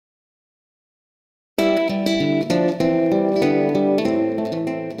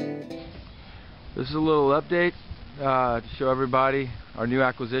is a little update to show everybody our new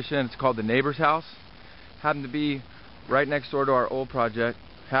acquisition. It's called the Neighbor's House. Happened to be right next door to our old project,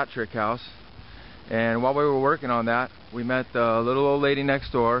 Hat Trick House. And while we were working on that, we met the little old lady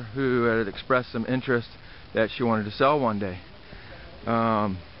next door who had expressed some interest that she wanted to sell one day.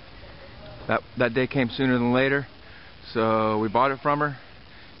 That day came sooner than later, so we bought it from her.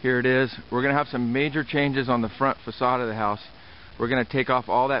 Here it is. We're going to have some major changes on the front facade of the house. We're going to take off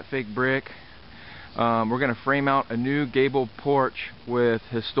all that fake brick. We're going to frame out a new gable porch with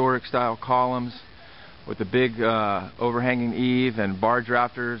historic style columns with a big overhanging eave and barge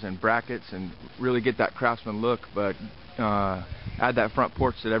rafters and brackets, and really get that craftsman look, but add that front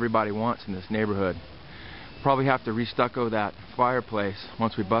porch that everybody wants in this neighborhood. Probably have to re-stucco that fireplace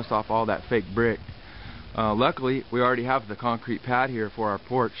once we bust off all that fake brick. Luckily, we already have the concrete pad here for our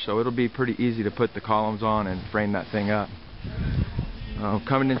porch, so it'll be pretty easy to put the columns on and frame that thing up.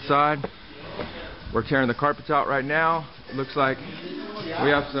 Coming inside, we're tearing the carpets out right now. It looks like we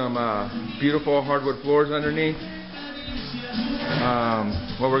have some beautiful hardwood floors underneath.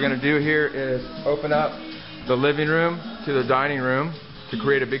 What we're going to do here is open up the living room to the dining room to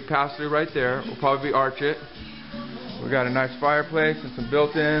create a big pass-through right there. We'll probably arch it. We've got a nice fireplace and some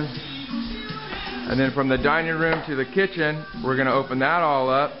built-ins. And then from the dining room to the kitchen, we're going to open that all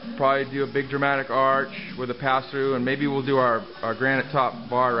up. Probably do a big dramatic arch with a pass-through, and maybe we'll do our granite top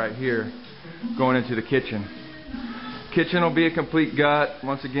bar right here going into the kitchen. Kitchen will be a complete gut,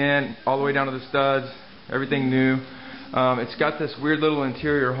 once again, all the way down to the studs, everything new. It's got this weird little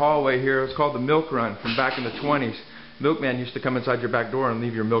interior hallway here. It's called the milk run from back in the 20s. Milkman used to come inside your back door and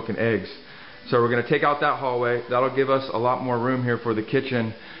leave your milk and eggs. So we're going to take out that hallway. That'll give us a lot more room here for the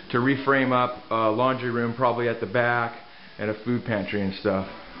kitchen to reframe up a laundry room probably at the back and a food pantry and stuff.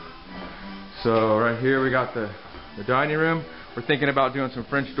 So right here we got the dining room. We're thinking about doing some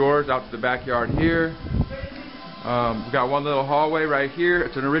French doors out to the backyard here. We've got one little hallway right here.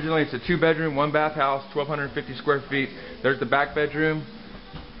 Originally it's a 2-bedroom, 1-bath house, 1,250 square feet. There's the back bedroom.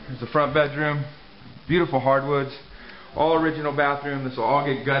 There's the front bedroom. Beautiful hardwoods. All original bathroom. This will all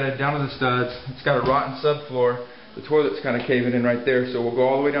get gutted down to the studs. It's got a rotten subfloor. The toilet's kind of caving in right there, so we'll go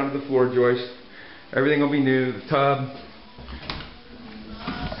all the way down to the floor joist. Everything will be new. The tub.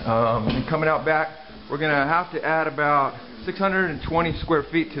 And coming out back, we're going to have to add about 620 square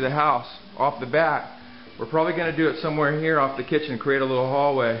feet to the house off the back. We're probably going to do it somewhere here off the kitchen, create a little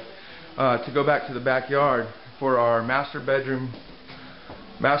hallway to go back to the backyard for our master bedroom,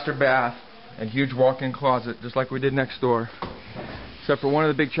 master bath, and huge walk-in closet, just like we did next door. Except for one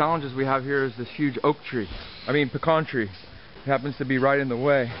of the big challenges we have here is this huge pecan tree. It happens to be right in the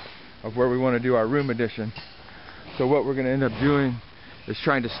way of where we want to do our room addition. So what we're going to end up doing is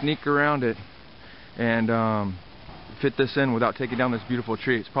trying to sneak around it and fit this in without taking down this beautiful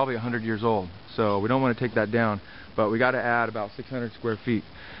tree. It's probably 100 years old, so we don't want to take that down, but we got to add about 600 square feet.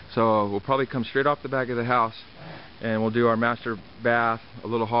 So we'll probably come straight off the back of the house, and we'll do our master bath, a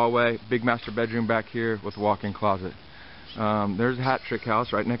little hallway, big master bedroom back here with a walk-in closet. There's a Hat Trick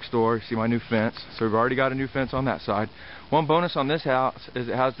House right next door. You see my new fence. So we've already got a new fence on that side. One bonus on this house is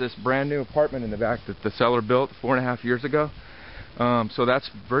it has this brand new apartment in the back that the seller built 4.5 years ago. So that's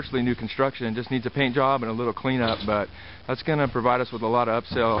virtually new construction. Just needs a paint job and a little cleanup, but that's going to provide us with a lot of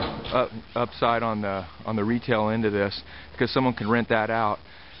upside on the retail end of this, because someone can rent that out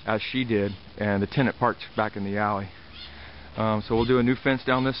as she did, and the tenant parked back in the alley. So we'll do a new fence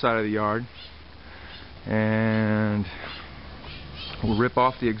down this side of the yard, and we'll rip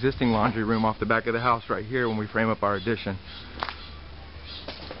off the existing laundry room off the back of the house right here when we frame up our addition.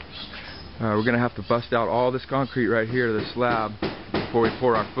 We're going to have to bust out all this concrete right here to the slab before we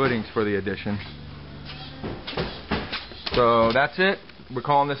pour our footings for the addition. So that's it. We're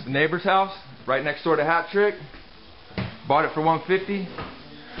calling this the Neighbor's House, right next door to Hat Trick. Bought it for $150.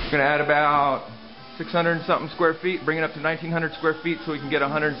 We're going to add about 600 and something square feet, bring it up to 1,900 square feet so we can get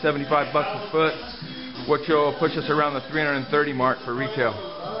 $175 a foot, which will push us around the 330 mark for retail.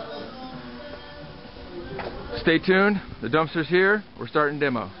 Stay tuned. The dumpster's here. We're starting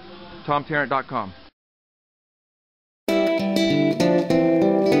demo. TomTarrant.com.